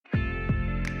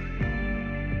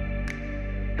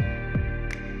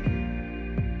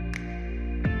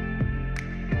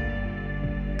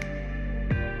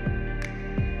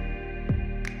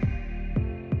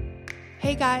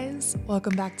Hey guys,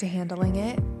 welcome back to Handling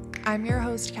It. I'm your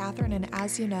host, Catherine, and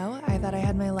as you know, I thought I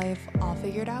had my life all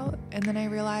figured out, and then I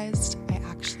realized I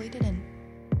actually didn't.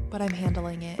 But I'm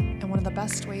handling it, and one of the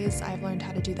best ways I've learned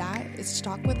how to do that is to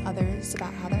talk with others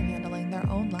about how they're handling their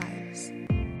own lives.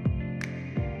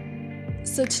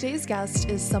 So today's guest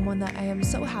is someone that I am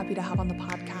so happy to have on the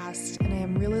podcast, and I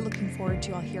am really looking forward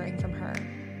to all hearing from her.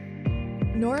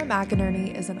 Nora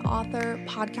McInerney is an author,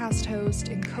 podcast host,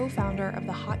 and co-founder of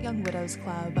the Hot Young Widows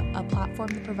Club, a platform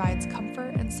that provides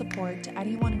comfort and support to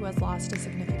anyone who has lost a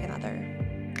significant other.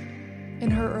 In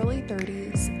her early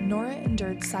 30s, Nora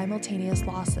endured simultaneous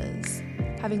losses,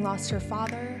 having lost her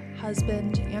father,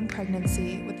 husband, and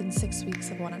pregnancy within 6 weeks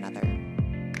of one another.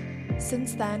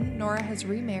 Since then, Nora has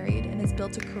remarried and has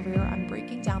built a career on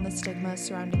breaking down the stigma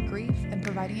surrounding grief and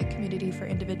providing a community for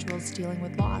individuals dealing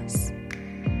with loss.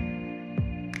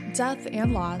 Death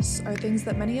and loss are things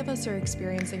that many of us are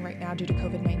experiencing right now due to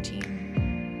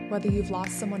COVID-19. Whether you've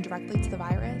lost someone directly to the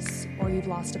virus, or you've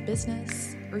lost a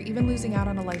business, or even losing out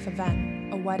on a life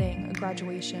event, a wedding, a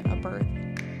graduation, a birth,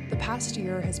 the past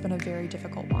year has been a very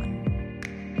difficult one.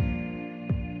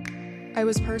 I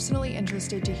was personally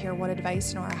interested to hear what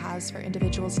advice Nora has for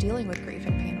individuals dealing with grief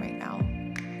and pain right now,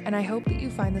 and I hope that you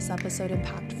find this episode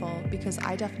impactful because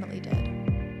I definitely did.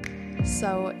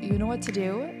 So, you know what to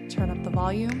do, turn up the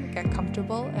volume, get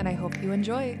comfortable, and I hope you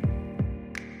enjoy.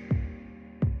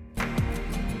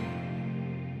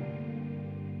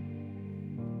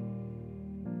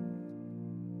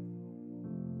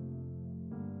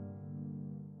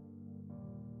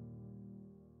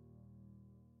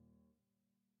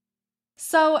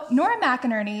 So, Nora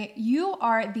McInerney, you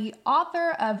are the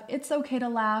author of It's Okay to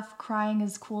Laugh, Crying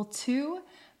is Cool Too,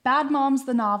 Bad Moms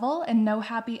the Novel, and No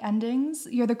Happy Endings.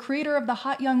 You're the creator of the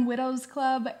Hot Young Widows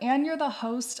Club, and you're the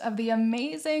host of the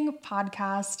amazing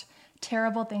podcast,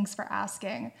 Terrible Thanks for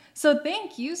Asking. So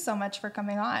thank you so much for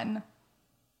coming on.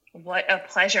 What a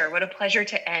pleasure. What a pleasure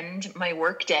to end my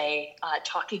workday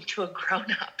talking to a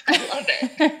grown-up. I love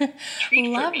it.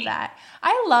 Love that.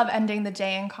 I love ending the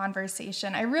day in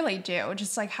conversation. I really do.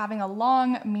 Just like having a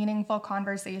long, meaningful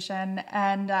conversation.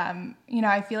 And,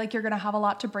 I feel like you're going to have a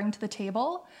lot to bring to the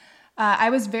table. I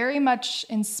was very much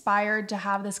inspired to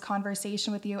have this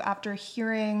conversation with you after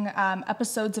hearing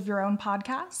episodes of your own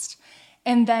podcast.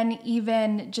 And then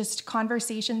even just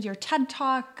conversations, your TED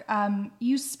Talk,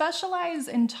 you specialize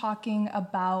in talking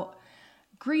about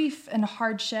grief and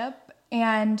hardship.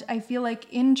 And I feel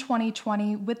like in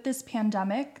 2020, with this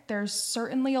pandemic, there's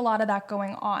certainly a lot of that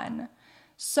going on.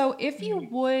 So if you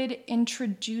would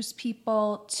introduce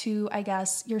people to, I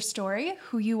guess, your story,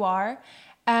 who you are,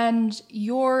 and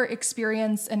your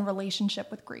experience and relationship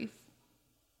with grief.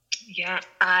 Yeah,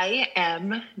 I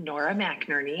am Nora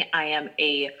McInerney. I am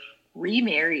a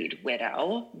remarried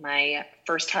widow. My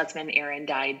first husband, Aaron,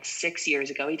 died 6 years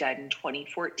ago. He died in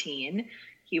 2014.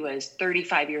 He was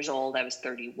 35 years old. I was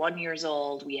 31 years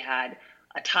old. We had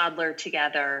a toddler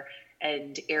together,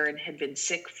 and Aaron had been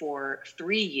sick for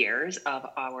 3 years of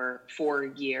our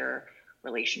 4-year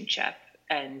relationship.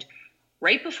 And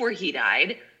right before he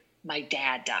died, my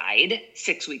dad died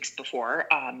 6 weeks before.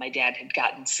 My dad had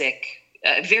gotten sick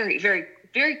very, very,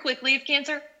 very quickly of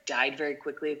cancer, died very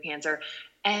quickly of cancer.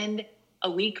 And a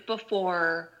week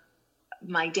before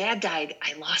my dad died,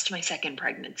 I lost my second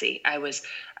pregnancy. I was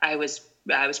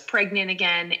pregnant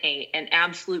again, an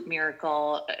absolute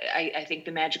miracle. I think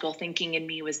the magical thinking in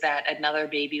me was that another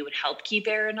baby would help keep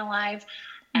Aaron alive.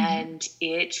 And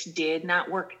it did not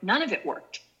work. None of it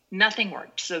worked. Nothing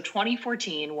worked. So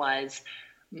 2014 was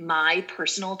my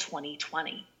personal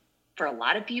 2020. For a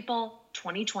lot of people,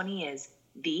 2020 is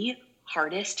the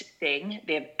hardest thing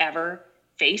they've ever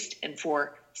faced. And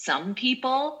for some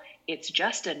people, it's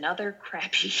just another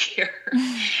crappy year.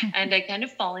 And I kind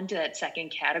of fall into that second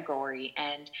category.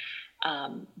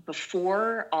 And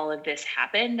before all of this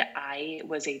happened, I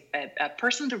was a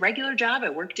person with a regular job. I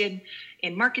worked in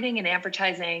marketing and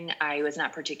advertising. I was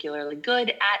not particularly good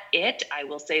at it. I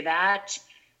will say that.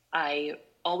 I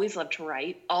always loved to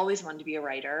write, always wanted to be a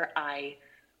writer. I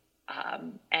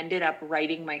ended up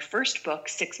writing my first book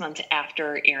 6 months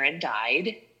after Aaron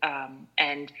died.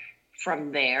 And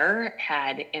from there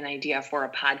had an idea for a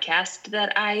podcast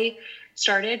that I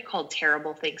started called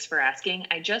Terrible Thanks for Asking.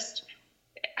 I just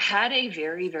had a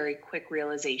very, very quick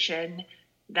realization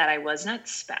that I was not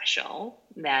special,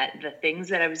 that the things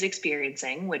that I was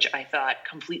experiencing, which I thought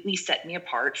completely set me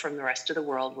apart from the rest of the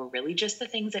world, were really just the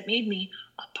things that made me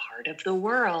a part of the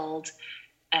world.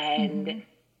 And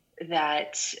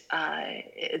that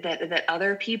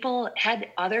other people had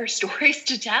other stories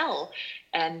to tell.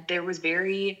 And there was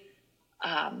very,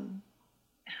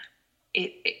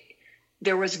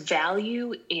 there was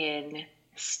value in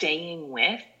staying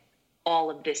with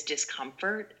all of this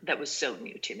discomfort that was so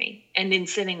new to me, and in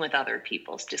sitting with other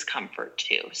people's discomfort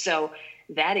too. So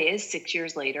that is 6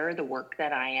 years later, the work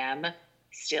that I am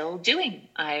still doing.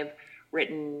 I've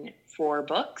written 4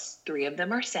 books. 3 of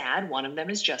them are sad. 1 of them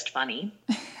is just funny.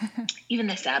 Even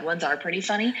the sad ones are pretty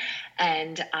funny.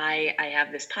 And I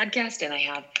have this podcast, and I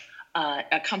have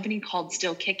a company called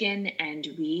Still Kickin', and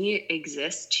we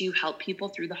exist to help people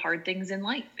through the hard things in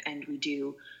life. And we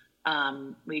do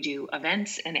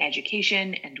events and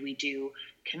education, and we do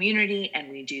community,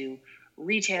 and we do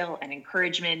retail and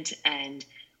encouragement, and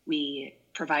we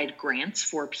provide grants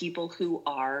for people who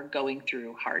are going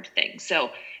through hard things.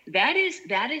 So that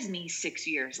is me 6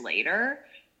 years later,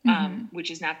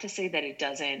 which is not to say that it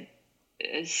doesn't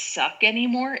suck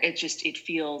anymore. It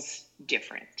feels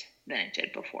different than it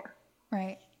did before.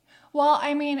 Right. Well,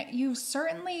 I mean, you've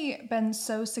certainly been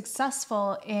so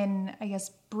successful in, I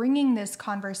guess, bringing this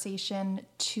conversation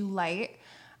to light.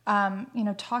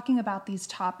 Talking about these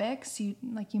topics. You,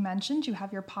 like you mentioned, you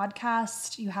have your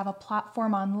podcast, you have a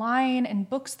platform online, and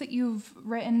books that you've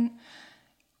written.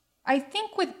 I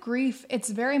think with grief, it's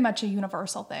very much a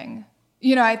universal thing.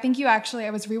 I think I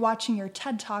was rewatching your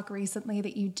TED Talk recently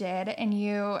that you did, and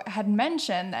you had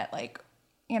mentioned that,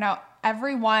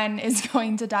 everyone is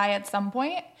going to die at some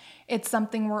point. It's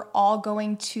something we're all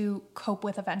going to cope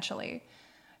with eventually.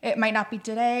 It might not be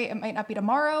today, it might not be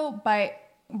tomorrow, but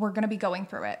we're going to be going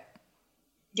through it.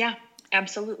 Yeah,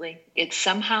 absolutely. It's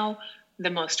somehow the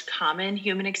most common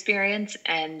human experience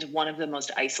and one of the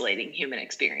most isolating human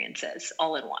experiences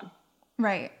all in one.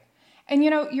 Right. And,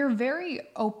 you're very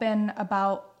open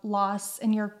about loss,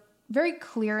 and you're very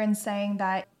clear in saying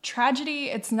that tragedy,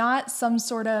 it's not some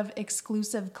sort of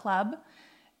exclusive club.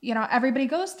 Everybody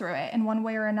goes through it in one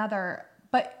way or another.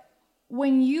 But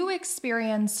when you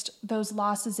experienced those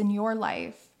losses in your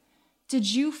life,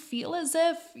 did you feel as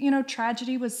if,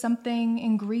 tragedy was something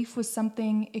and grief was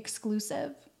something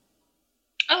exclusive?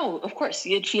 Oh, of course.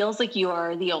 It feels like you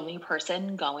are the only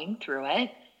person going through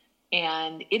it.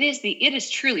 And it is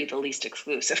truly the least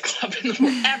exclusive club in the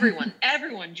world.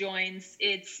 Everyone joins.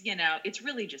 It's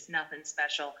really just nothing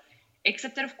special,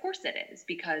 except that of course it is,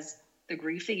 because the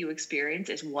grief that you experience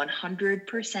is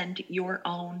 100% your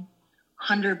own,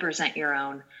 100% your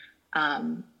own.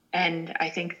 And I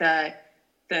think the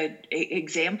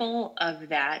example of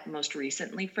that most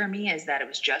recently for me is that it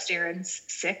was just Aaron's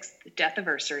 6th death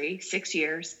anniversary, 6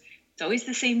 years. It's always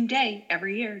the same day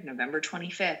every year, November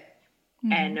 25th.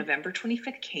 Mm-hmm. And November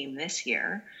 25th came this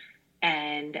year,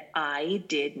 and I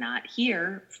did not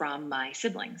hear from my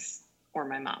siblings or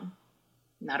my mom.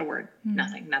 Not a word,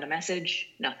 nothing, not a message,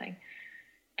 nothing.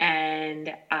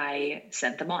 And I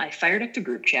sent them all. I fired up the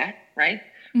group chat, right?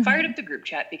 Mm-hmm. Fired up the group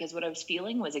chat because what I was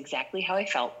feeling was exactly how I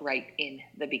felt right in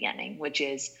the beginning, which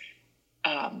is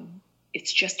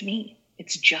it's just me.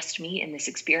 It's just me in this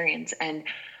experience. And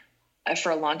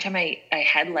for a long time, I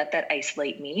had let that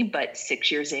isolate me, but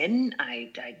 6 years in,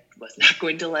 I was not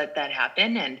going to let that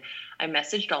happen. And I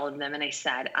messaged all of them and I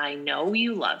said, I know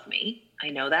you love me. I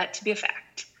know that to be a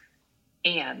fact.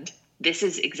 And this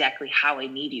is exactly how I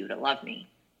need you to love me.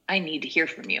 I need to hear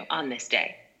from you on this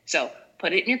day. So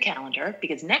put it in your calendar,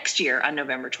 because next year on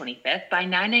November 25th, by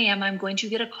 9 a.m., I'm going to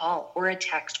get a call or a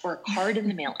text or a card in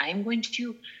the mail. I'm going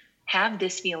to have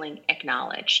this feeling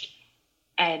acknowledged.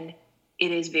 And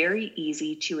it is very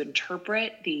easy to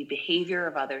interpret the behavior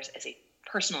of others as a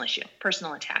personal issue,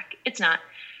 personal attack. It's not.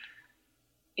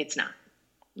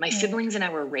 My siblings and I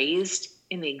were raised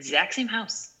in the exact same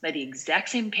house by the exact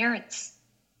same parents.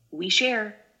 We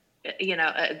share,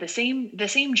 the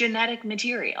same genetic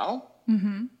material.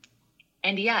 Mm-hmm.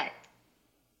 And yet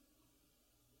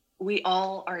we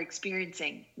all are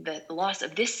experiencing the loss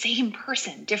of this same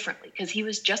person differently, because he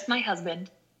was just my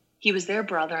husband. He was their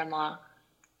brother-in-law.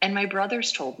 And my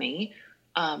brothers told me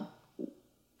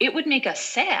it would make us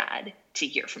sad to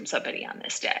hear from somebody on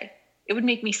this day. It would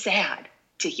make me sad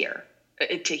to hear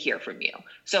from you.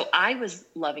 So I was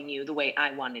loving you the way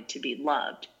I wanted to be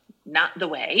loved, not the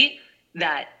way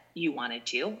that you wanted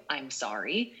to. I'm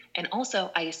sorry. And also,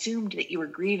 I assumed that you were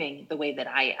grieving the way that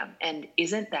I am. And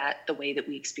isn't that the way that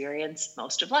we experience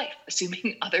most of life?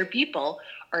 Assuming other people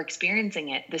are experiencing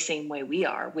it the same way we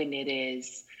are, when it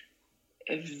is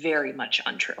very much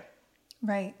untrue.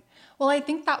 Right. Well, I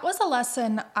think that was a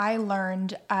lesson I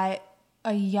learned at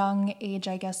a young age,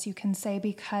 I guess you can say,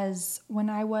 because when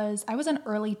I was an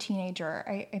early teenager,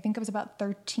 I think I was about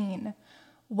 13,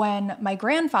 when my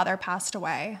grandfather passed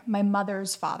away, my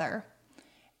mother's father.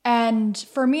 And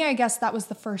for me, I guess that was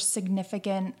the first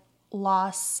significant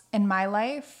loss in my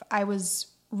life. I was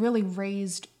really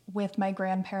raised with my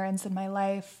grandparents in my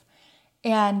life.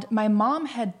 And my mom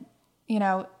had,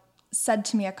 said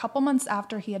to me a couple months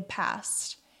after he had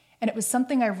passed, and it was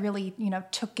something I really,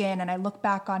 took in and I look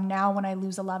back on now when I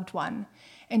lose a loved one.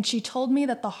 And she told me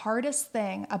that the hardest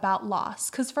thing about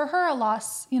loss, because for her, a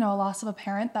loss of a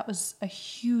parent, that was a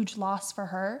huge loss for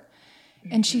her.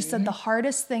 And she said the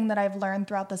hardest thing that I've learned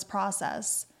throughout this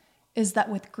process is that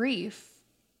with grief,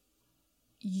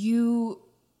 you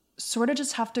sort of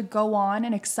just have to go on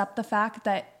and accept the fact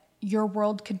that your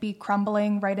world could be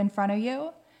crumbling right in front of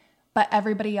you, but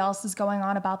everybody else is going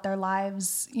on about their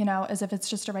lives, as if it's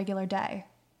just a regular day.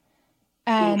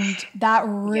 And that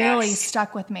really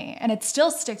stuck with me. And it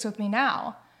still sticks with me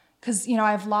now because,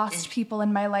 I've lost people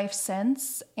in my life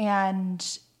since,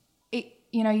 and it,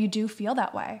 you do feel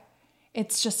that way.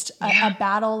 It's just a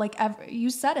battle. Like you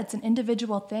said, it's an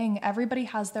individual thing. Everybody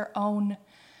has their own,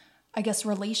 I guess,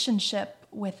 relationship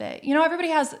with it. Everybody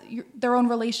has their own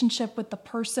relationship with the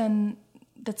person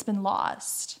that's been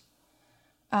lost.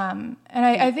 And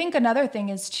I think another thing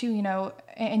is too,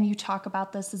 and you talk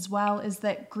about this as well, is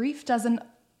that grief doesn't,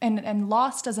 and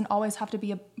loss doesn't always have to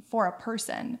be for a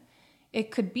person.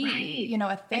 It could be,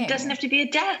 a thing. It doesn't have to be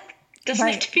a death. It doesn't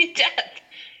have to be a death.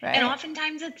 Right. And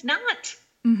oftentimes it's not.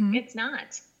 It's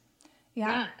not.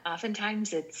 Yeah.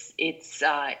 Oftentimes it's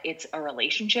a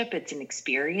relationship. It's an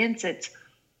experience. It's,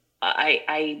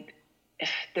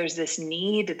 there's this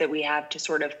need that we have to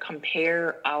sort of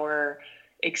compare our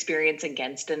experience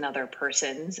against another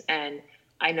person's. And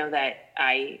I know that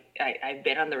I've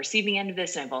been on the receiving end of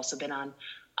this, and I've also been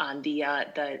on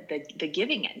the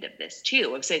giving end of this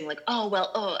too, of saying like, I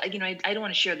don't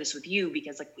want to share this with you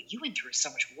because like what you went through is so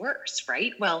much worse,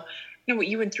 right? Well, what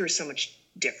you went through is so much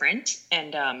different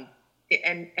and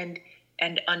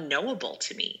unknowable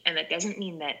to me. And that doesn't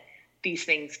mean that these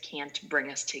things can't bring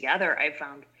us together. I've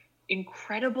found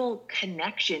incredible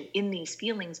connection in these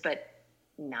feelings, but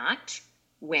not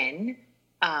when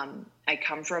I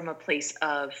come from a place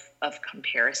of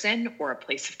comparison or a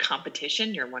place of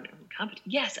competition. You're wondering,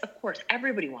 yes, of course,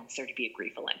 everybody wants there to be a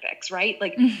grief Olympics, right?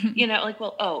 Like,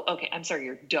 well, oh, okay, I'm sorry,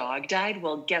 your dog died.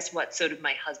 Well, guess what? So did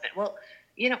my husband. Well,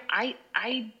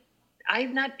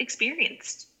 I've not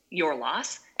experienced your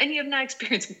loss and you have not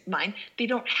experienced mine. They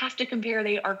don't have to compare.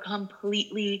 They are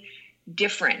completely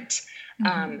different.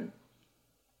 And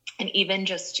even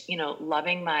just,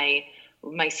 loving my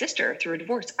sister through a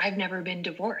divorce. I've never been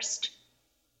divorced.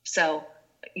 So,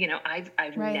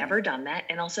 I've never done that.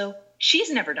 And also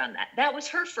she's never done that. That was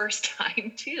her first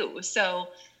time too. So,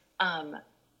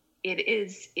 it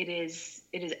is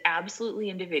absolutely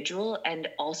individual. And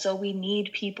also we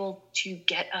need people to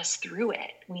get us through it.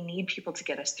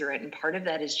 And part of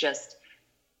that is just,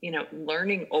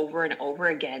 learning over and over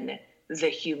again, the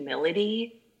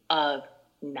humility of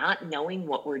not knowing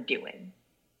what we're doing.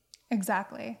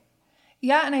 Exactly.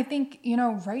 Yeah. And I think,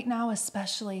 right now,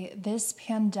 especially this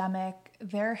pandemic,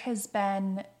 there has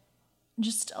been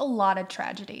just a lot of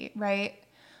tragedy, right?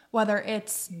 Whether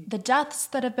it's the deaths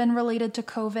that have been related to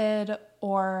COVID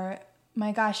or,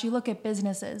 my gosh, you look at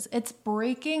businesses. It's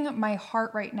breaking my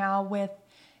heart right now with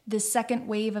the second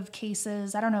wave of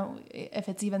cases. I don't know if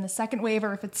it's even the second wave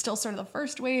or if it's still sort of the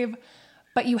first wave,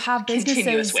 but you have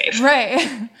businesses,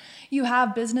 right? You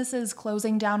have businesses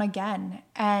closing down again.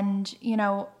 And,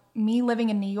 me living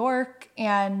in New York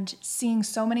and seeing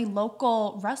so many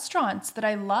local restaurants that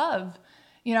I love.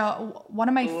 One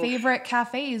of my favorite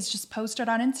cafes just posted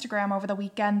on Instagram over the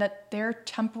weekend that they're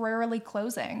temporarily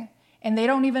closing. And they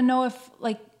don't even know if,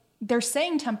 they're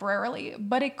saying temporarily,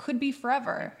 but it could be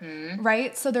forever,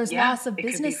 right? So there's loss of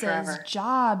businesses,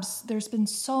 jobs. There's been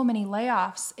so many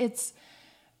layoffs. It's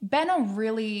been a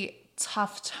really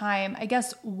tough time. I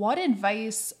guess, what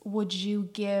advice would you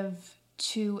give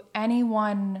to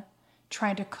anyone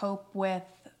trying to cope with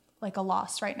a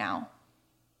loss right now?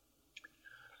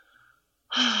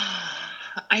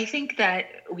 I think that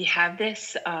we have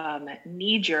this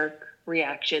knee-jerk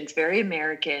reaction. It's very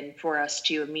American for us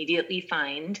to immediately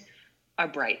find a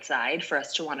bright side, for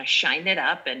us to want to shine it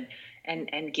up and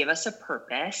give us a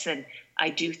purpose. And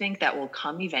I do think that will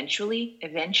come eventually.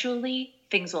 Eventually,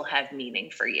 things will have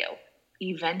meaning for you.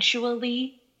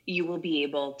 Eventually, you will be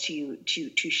able to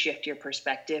shift your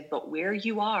perspective. But where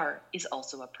you are is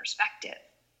also a perspective.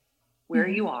 Where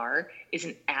you are is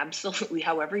an absolutely,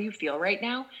 however you feel right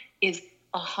now, is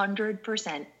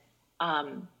 100%,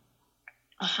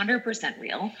 100%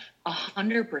 real,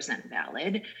 100%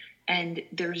 valid. And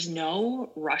there's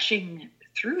no rushing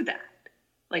through that.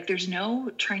 There's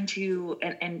no trying to,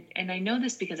 and I know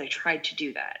this because I tried to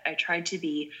do that. I tried to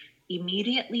be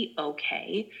immediately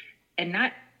okay and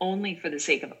not only for the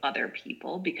sake of other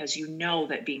people, because you know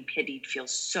that being pitied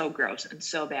feels so gross and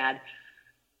so bad,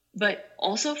 but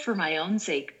also for my own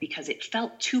sake, because it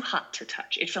felt too hot to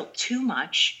touch. It felt too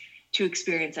much to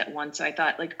experience at once. So I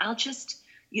thought, like, I'll just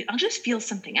feel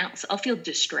something else. I'll feel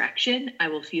distraction. I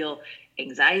will feel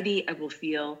anxiety. I will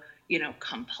feel,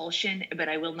 compulsion, but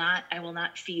I will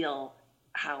not feel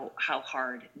how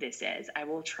hard this is. I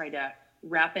will try to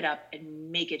wrap it up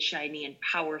and make it shiny and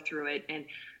power through it. And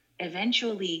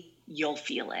eventually you'll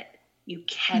feel it. You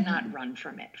cannot run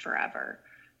from it forever.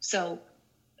 So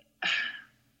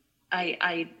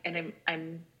I'm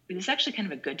this is actually kind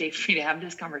of a good day for me to have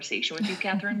this conversation with you,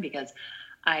 Catherine, because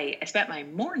I spent my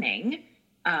morning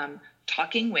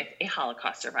talking with a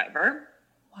Holocaust survivor.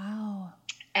 Wow.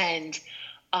 And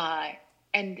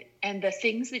the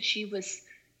things that she was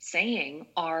saying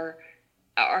are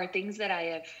things that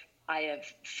I have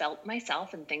felt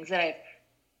myself, and things that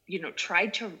I've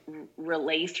tried to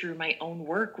relay through my own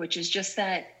work, which is just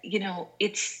that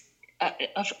it's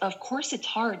of course it's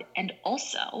hard, and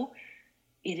also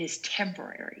it is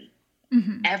temporary.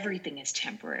 Everything is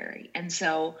temporary. And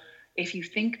so if you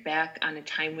think back on a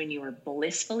time when you were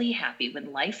blissfully happy,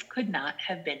 when life could not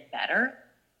have been better,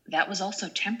 that was also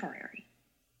temporary.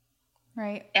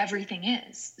 Right. Everything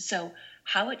is. So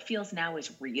how it feels now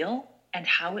is real, and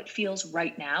how it feels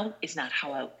right now is not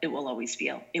how it will always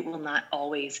feel. It will not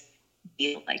always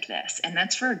feel like this. And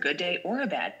that's for a good day or a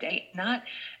bad day. Not,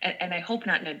 and I hope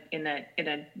not in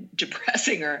a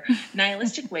depressing or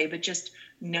nihilistic way, but just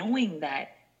knowing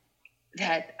that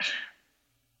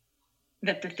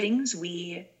the things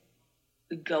we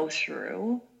go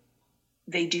through,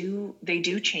 they do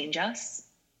change us.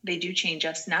 They do change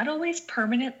us, not always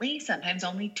permanently, sometimes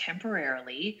only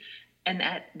temporarily. And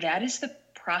that is the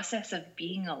process of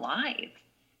being alive,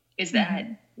 is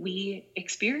that we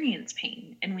experience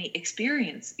pain, and we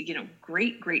experience,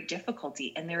 great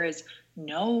difficulty. And there is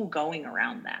no going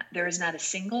around that. There is not a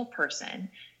single person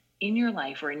in your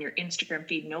life or in your Instagram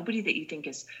feed, nobody that you think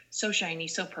is so shiny,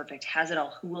 so perfect, has it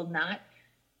all, who will not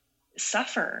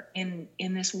suffer in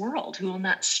this world, who will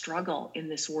not struggle in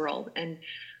this world. And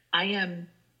I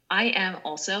am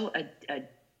also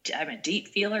I'm a deep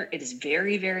feeler. It is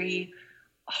very, very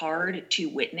hard to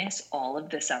witness all of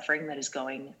the suffering that is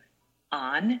going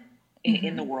on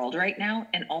in the world right now.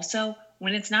 And also,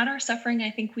 when it's not our suffering,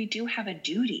 I think we do have a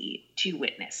duty to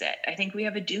witness it. I think we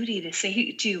have a duty to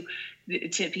say to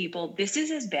people, this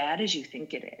is as bad as you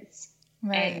think it is.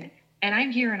 Right. And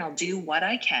I'm here, and I'll do what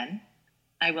I can.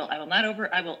 I will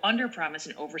under promise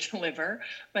and over deliver,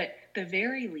 but the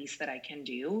very least that I can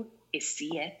do is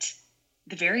see it.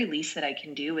 The very least that I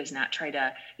can do is not try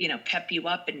to, pep you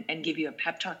up and give you a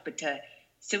pep talk, but to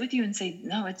sit with you and say,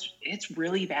 no, it's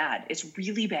really bad. It's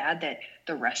really bad that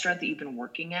the restaurant that you've been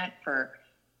working at for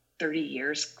 30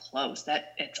 years closed.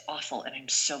 That it's awful. And I'm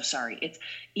so sorry. It's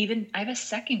even, I have a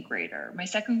second grader. My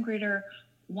second grader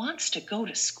wants to go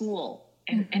to school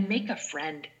and make a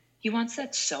friend. He wants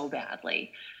that so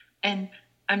badly. And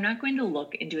I'm not going to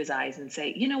look into his eyes and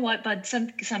say, you know what, bud,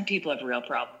 some people have real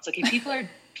problems. Okay.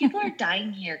 People are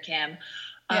dying here, Kim.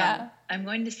 Yeah. I'm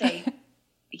going to say,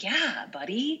 yeah,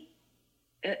 buddy,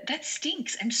 that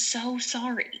stinks. I'm so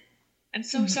sorry. I'm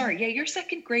so sorry. Yeah. Your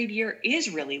second grade year is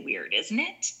really weird, isn't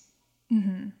it?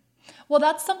 Well,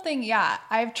 that's something,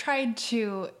 I've tried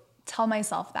to tell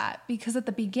myself that, because at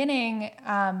the beginning,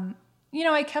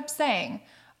 I kept saying,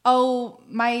 oh,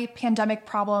 my pandemic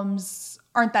problems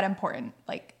aren't that important.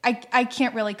 Like, I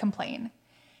can't really complain.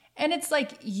 And it's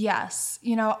like, yes,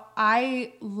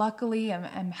 I luckily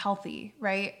am healthy,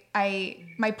 right?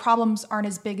 My problems aren't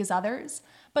as big as others,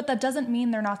 but that doesn't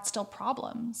mean they're not still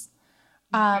problems.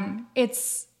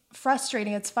 It's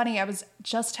frustrating. It's funny. I was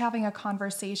just having a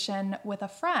conversation with a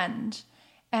friend,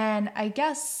 and I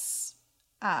guess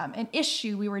an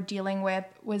issue we were dealing with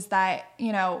was that,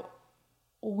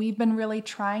 we've been really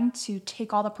trying to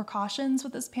take all the precautions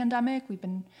with this pandemic. We've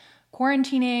been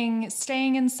quarantining,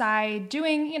 staying inside,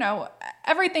 doing,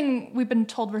 everything we've been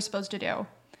told we're supposed to do.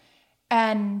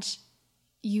 And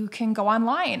you can go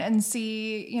online and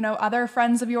see, other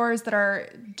friends of yours that are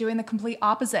doing the complete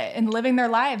opposite and living their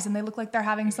lives, and they look like they're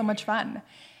having so much fun.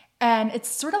 And it's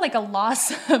sort of like a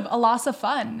loss of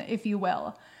fun, if you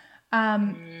will.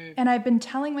 And I've been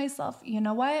telling myself, you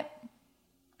know what?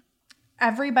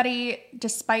 Everybody,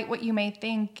 despite what you may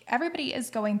think, everybody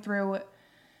is going through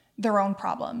their own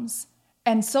problems.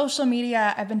 And social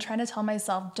media, I've been trying to tell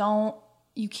myself,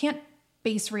 you can't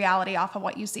base reality off of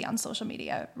what you see on social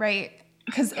media, right?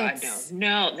 Because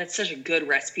no, that's such a good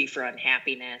recipe for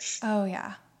unhappiness. Oh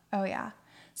yeah.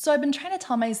 So I've been trying to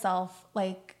tell myself,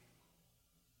 like,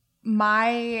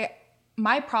 my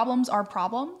my problems are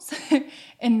problems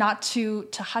and not to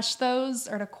hush those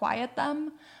or to quiet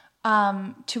them,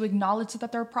 to acknowledge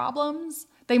that they're problems.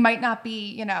 They might not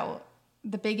be,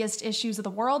 the biggest issues of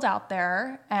the world out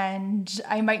there, and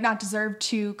I might not deserve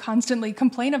to constantly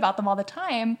complain about them all the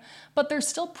time, but they're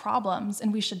still problems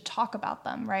and we should talk about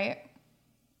them, right?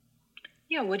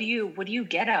 Yeah, what do you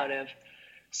get out of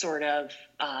sort of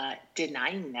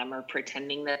denying them or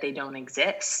pretending that they don't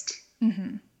exist?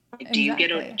 Mm-hmm. Like, do you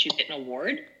get an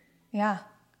award? Yeah,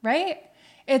 right?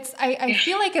 I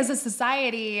feel like as a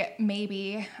society,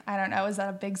 maybe, I don't know, is that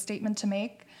a big statement to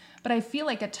make? But I feel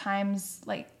like at times,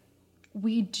 like,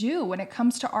 we do, when it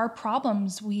comes to our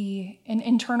problems, we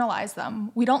internalize them.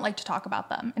 We don't like to talk about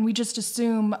them, and we just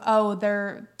assume, oh,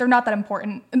 they're not that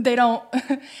important. They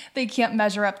can't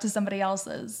measure up to somebody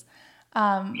else's.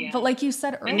 But like you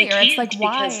said earlier, it's like,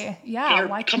 why? Yeah, they're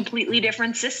why completely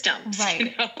different systems,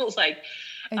 right? Like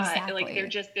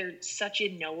they're such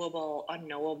unknowable,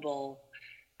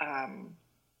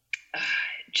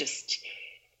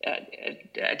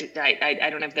 I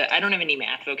don't have any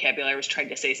math vocabulary. I was trying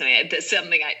to say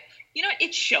something.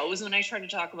 It shows when I try to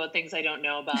talk about things I don't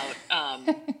know about.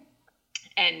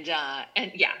 And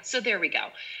yeah, so there we go.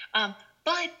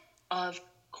 But of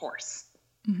course,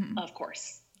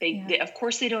 they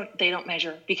don't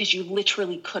measure, because you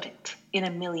literally couldn't in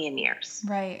a million years.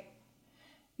 Right.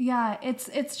 Yeah.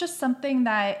 It's just something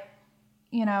that,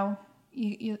 you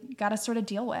got to sort of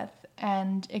deal with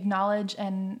and acknowledge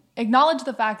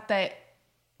the fact that,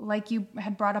 like you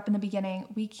had brought up in the beginning,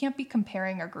 we can't be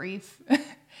comparing our grief.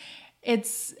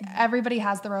 Everybody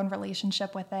has their own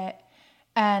relationship with it.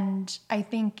 And I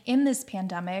think in this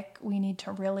pandemic, we need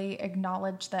to really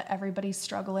acknowledge that everybody's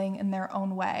struggling in their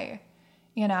own way,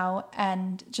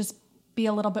 and just be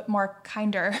a little bit more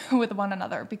kinder with one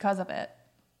another because of it.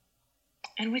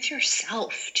 And with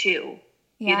yourself too,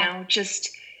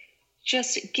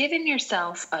 just giving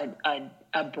yourself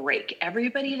a break.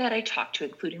 Everybody that I talk to,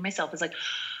 including myself, is like,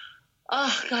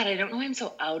 oh God, I don't know why I'm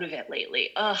so out of it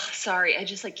lately. Oh, sorry. I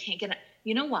just can't get it.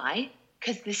 You know why?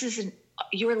 Because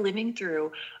you're living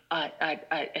through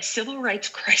a civil rights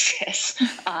crisis,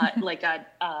 like a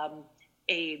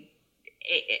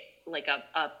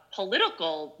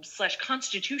political /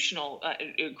 constitutional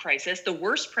crisis, the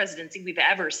worst presidency we've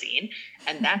ever seen,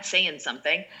 and that's saying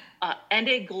something, and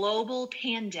a global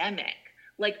pandemic.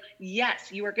 Like,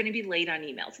 yes, you are going to be late on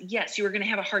emails. Yes, you are going to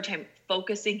have a hard time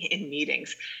focusing in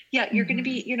meetings. Yeah, you're going to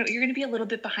be, you're going to be a little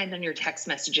bit behind on your text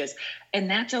messages, and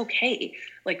that's okay.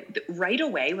 Like right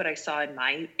away, what I saw in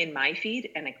my feed,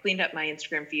 and I cleaned up my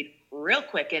Instagram feed real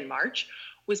quick in March,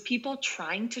 was people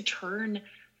trying to turn,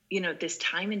 this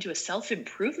time into a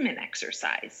self-improvement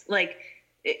exercise. Like,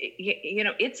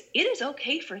 it is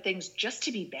okay for things just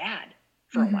to be bad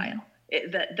for a while.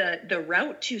 The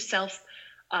route to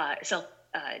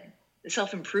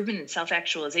self-improvement and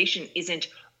self-actualization isn't,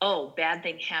 oh, bad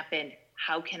thing happened,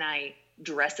 how can I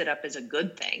dress it up as a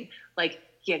good thing? Like,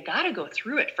 you got to go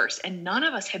through it first. And none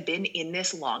of us have been in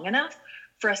this long enough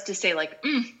for us to say like,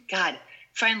 God,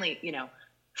 finally,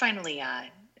 I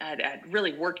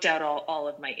really worked out all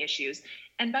of my issues.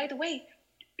 And by the way,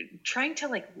 trying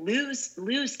to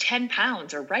lose 10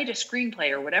 pounds or write a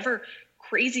screenplay or whatever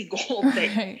crazy goal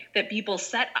that people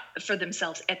set for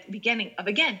themselves at the beginning of,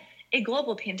 again, a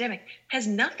global pandemic, has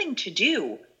nothing to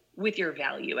do with your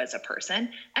value as a person,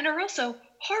 and are also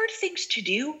hard things to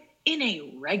do in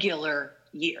a regular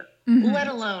year, let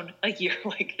alone a year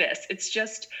like this. It's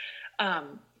just, I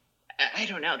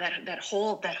don't know, that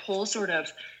whole sort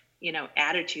of,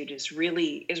 attitude is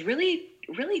really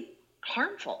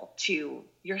harmful to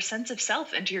your sense of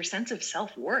self and to your sense of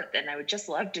self-worth. And I would just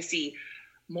love to see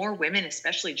more women,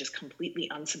 especially, just completely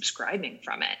unsubscribing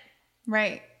from it.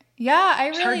 Right. Yeah,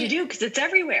 it's hard to do because it's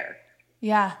everywhere.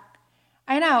 Yeah,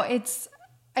 I know.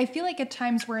 I feel like at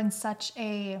times we're in such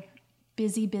a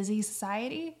busy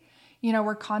society.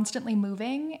 We're constantly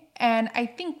moving. And I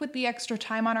think with the extra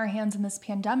time on our hands in this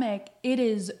pandemic, it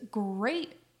is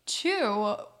great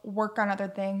to work on other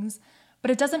things, but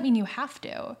it doesn't mean you have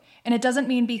to. And it doesn't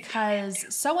mean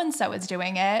because so-and-so is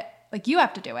doing it, like you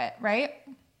have to do it, right?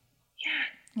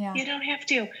 Yeah. You don't have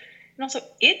to. And also,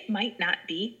 it might not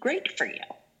be great for you.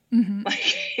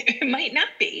 Like, it might not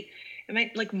be. It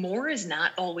might, more is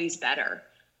not always better.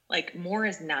 More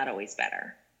is not always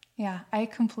better. Yeah, I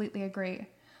completely agree.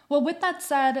 Well, with that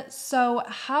said, so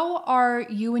how are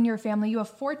you and your family? You have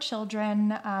 4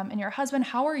 children and your husband.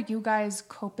 How are you guys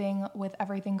coping with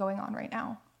everything going on right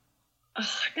now?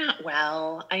 Oh, not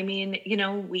well. I mean,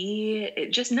 we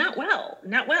just not well.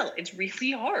 It's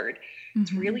really hard.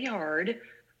 It's really hard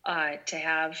to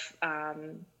have,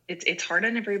 it's hard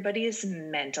on everybody's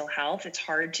mental health. It's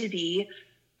hard to be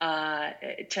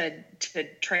to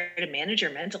try to manage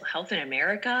your mental health in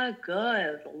America.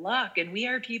 Good luck. And we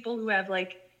are people who have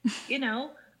like, you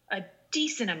know, a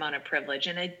decent amount of privilege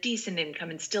and a decent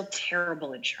income and still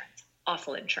terrible insurance,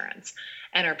 awful insurance,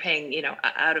 and are paying, you know,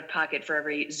 out of pocket for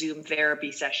every Zoom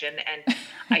therapy session. And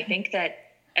I think that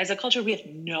as a culture, we have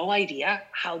no idea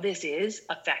how this is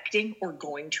affecting or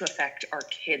going to affect our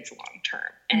kids long term.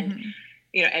 And,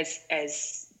 you know,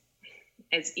 as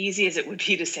easy as it would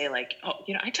be to say, like, oh,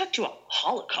 you know, I talked to a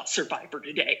Holocaust survivor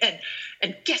today,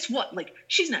 and guess what? Like,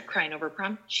 she's not crying over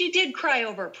prom. She did cry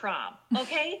over prom.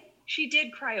 Okay. She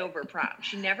did cry over prom.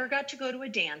 She never got to go to a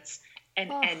dance.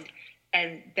 And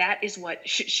that is what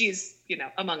she's, you know,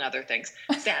 among other things,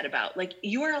 sad about. Like,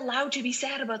 you are allowed to be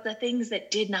sad about the things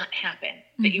that did not happen,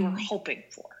 that you were hoping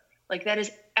for. Like, that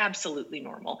is absolutely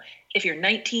normal. If you're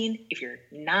 19, if you're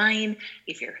 9,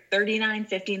 if you're 39,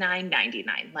 59,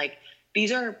 99, like,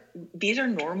 these are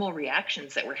normal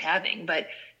reactions that we're having. But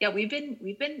yeah, we've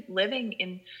been living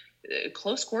in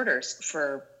close quarters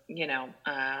for, you know,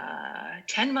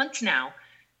 10 months now.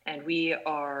 And we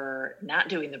are not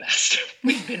doing the best.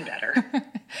 We've been better.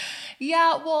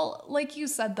 Yeah, well, like you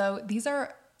said, though, these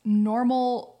are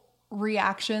normal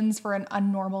reactions for an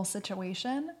unnormal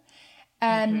situation.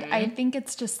 And I think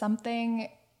it's just something,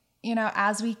 you know,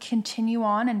 as we continue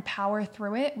on and power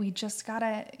through it, we just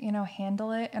gotta, you know,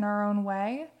 handle it in our own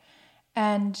way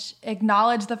and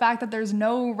acknowledge the fact that there's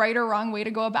no right or wrong way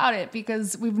to go about it,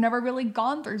 because we've never really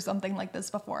gone through something like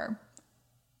this before.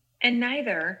 And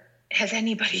neither has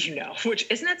anybody you know, which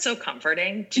isn't that so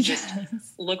comforting to just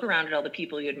look around at all the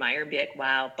people you admire and be like,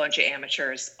 wow, bunch of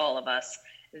amateurs, all of us.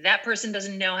 That person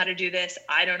doesn't know how to do this.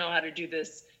 I don't know how to do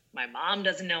this. My mom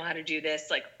doesn't know how to do this.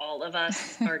 Like, all of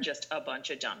us are just a bunch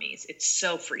of dummies. It's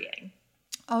so freeing.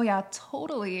 Oh yeah,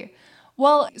 totally.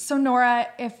 Well, so Nora,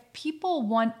 if people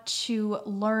want to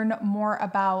learn more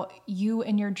about you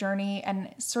and your journey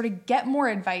and sort of get more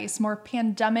advice, more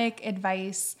pandemic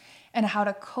advice, and how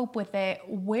to cope with it,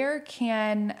 where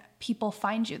can people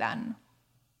find you then?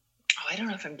 Oh, I don't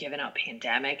know if I'm giving out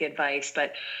pandemic advice,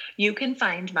 but you can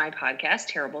find my podcast,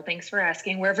 Terrible Thanks for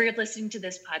Asking, wherever you're listening to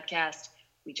this podcast.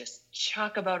 We just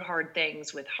talk about hard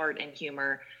things with heart and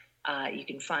humor. You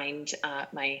can find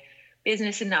my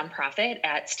business and nonprofit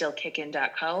at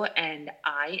stillkickin.co, and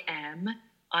I am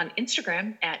on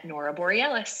Instagram at Nora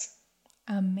Borealis.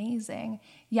 Amazing.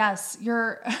 Yes,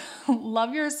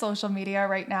 love your social media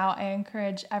right now. I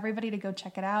encourage everybody to go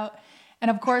check it out.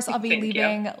 And of course, I'll be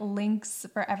leaving links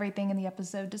for everything in the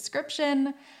episode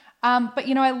description. But,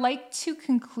 you know, I like to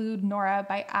conclude, Nora,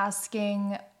 by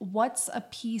asking, what's a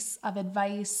piece of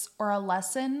advice or a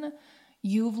lesson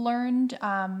you've learned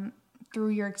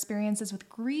through your experiences with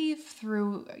grief,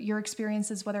 through your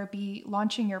experiences, whether it be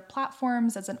launching your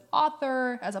platforms as an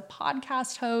author, as a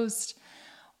podcast host?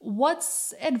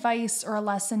 What's advice or a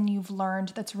lesson you've learned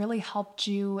that's really helped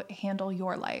you handle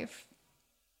your life?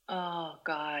 Oh,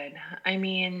 God. I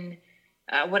mean,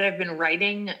 what I've been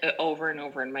writing over and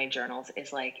over in my journals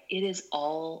is like, it is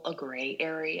all a gray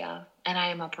area. And I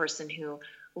am a person who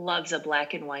loves a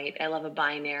black and white. I love a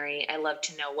binary. I love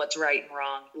to know what's right and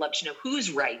wrong. Love to know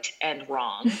who's right and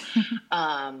wrong.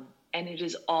 And it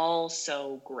is all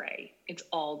so gray. It's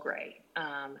all gray.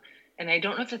 And I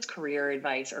don't know if that's career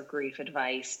advice or grief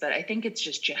advice, but I think it's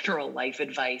just general life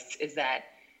advice, is that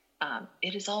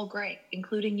it is all gray,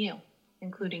 including you.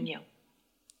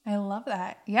 I love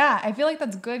that. Yeah, I feel like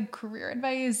that's good career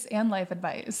advice and life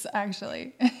advice,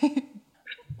 actually.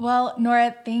 Well,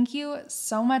 Nora, thank you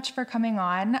so much for coming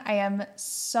on. I am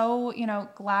so,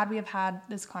 glad we have had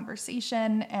this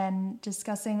conversation and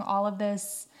discussing all of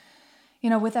this,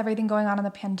 with everything going on in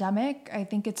the pandemic. I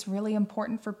think it's really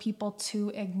important for people to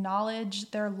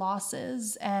acknowledge their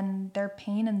losses and their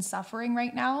pain and suffering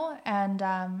right now. And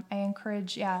I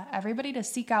encourage, everybody to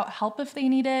seek out help if they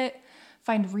need it,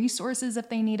 find resources if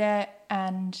they need it.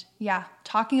 And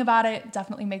talking about it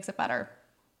definitely makes it better.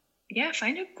 Yeah,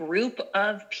 find a group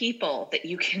of people that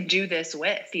you can do this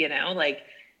with,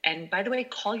 and by the way,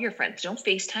 call your friends. Don't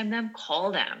FaceTime them,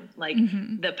 call them.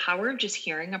 The power of just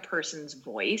hearing a person's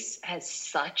voice has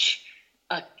such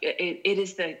it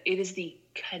is the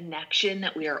connection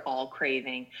that we are all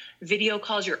craving. Video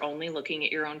calls, you're only looking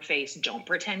at your own face. Don't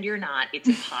pretend you're not. It's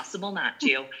impossible not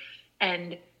to.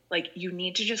 And you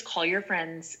need to just call your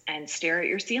friends and stare at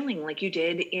your ceiling like you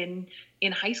did in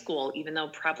high school, even though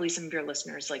probably some of your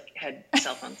listeners had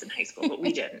cell phones in high school, but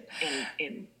we didn't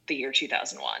in the year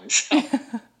 2001. So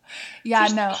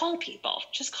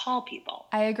just call people.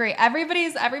 I agree.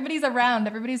 Everybody's around,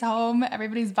 everybody's home,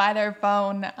 everybody's by their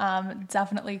phone.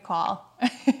 Definitely call.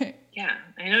 Yeah.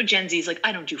 I know Gen Z's like,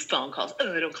 I don't do phone calls.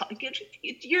 Oh, I don't call.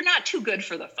 You're not too good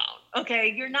for the phone.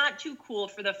 Okay. You're not too cool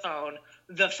for the phone.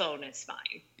 The phone is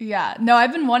fine. Yeah. No,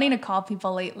 I've been wanting to call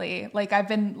people lately. Like I've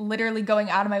been literally going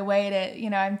out of my way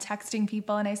to, I'm texting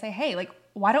people and I say, hey, like,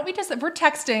 why don't we just, if we're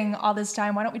texting all this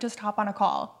time, why don't we just hop on a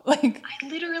call? Like I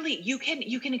literally, you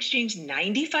can exchange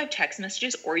 95 text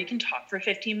messages or you can talk for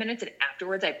 15 minutes and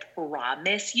afterwards, I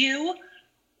promise you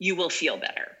will feel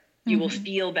better. You will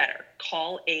feel better.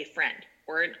 Call a friend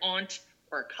or an aunt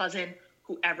or a cousin,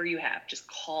 whoever you have. Just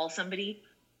call somebody,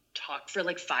 talk for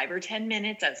like 5 or 10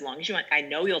 minutes as long as you want. I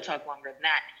know you'll talk longer than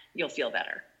that. You'll feel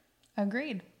better.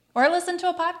 Agreed. Or listen to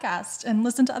a podcast and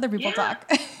listen to other people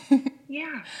talk.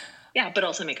 Yeah. Yeah, but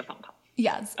also make a phone call.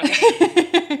 Yes.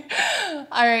 Okay.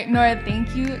 All right, Nora,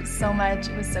 thank you so much.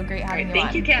 It was so great having you on.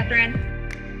 Thank you, Catherine.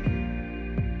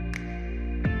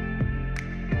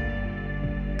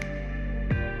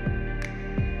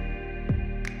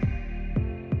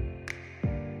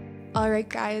 All right,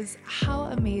 guys, how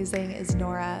amazing is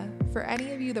Nora? For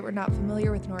any of you that were not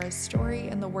familiar with Nora's story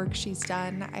and the work she's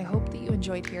done, I hope that you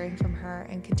enjoyed hearing from her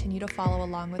and continue to follow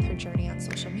along with her journey on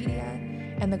social media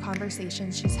and the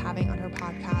conversations she's having on her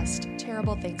podcast,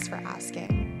 Terrible Thanks for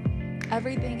Asking.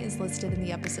 Everything is listed in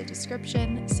the episode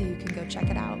description, so you can go check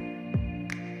it out.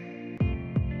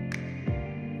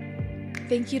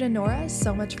 Thank you to Nora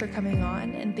so much for coming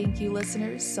on, and thank you,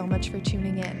 listeners, so much for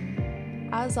tuning in.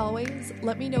 As always,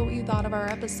 let me know what you thought of our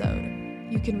episode.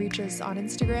 You can reach us on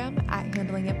Instagram at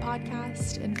Handling It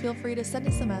Podcast, and feel free to send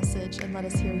us a message and let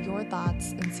us hear your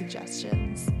thoughts and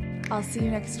suggestions. I'll see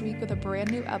you next week with a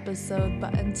brand new episode,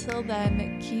 but until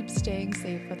then, keep staying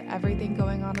safe with everything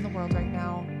going on in the world right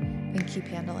now, and keep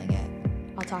handling it.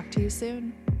 I'll talk to you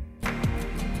soon.